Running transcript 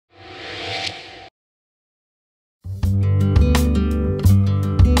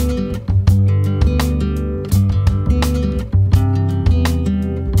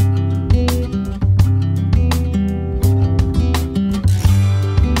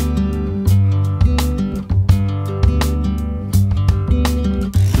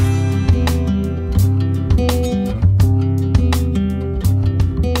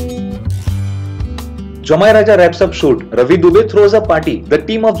Jamai Raja wraps up shoot. Ravi Dubey throws a party. The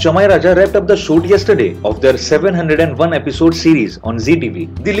team of Jamai Raja wrapped up the shoot yesterday of their 701 episode series on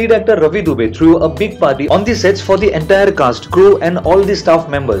ZTV. The lead actor Ravi Dubey threw a big party on the sets for the entire cast, crew and all the staff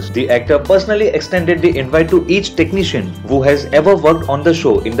members. The actor personally extended the invite to each technician who has ever worked on the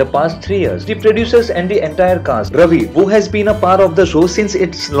show in the past 3 years. The producers and the entire cast. Ravi, who has been a part of the show since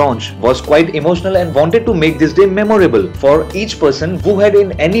its launch, was quite emotional and wanted to make this day memorable for each person who had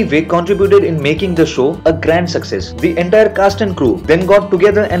in any way contributed in making the show a grand success. The entire cast and crew then got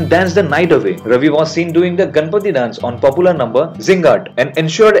together and danced the night away. Ravi was seen doing the Ganpati dance on popular number Zingat and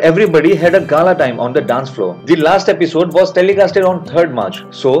ensured everybody had a gala time on the dance floor. The last episode was telecasted on 3rd March.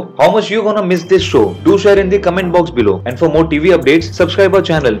 So, how much you gonna miss this show? Do share in the comment box below. And for more TV updates, subscribe our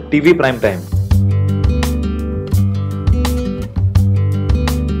channel TV Prime Time.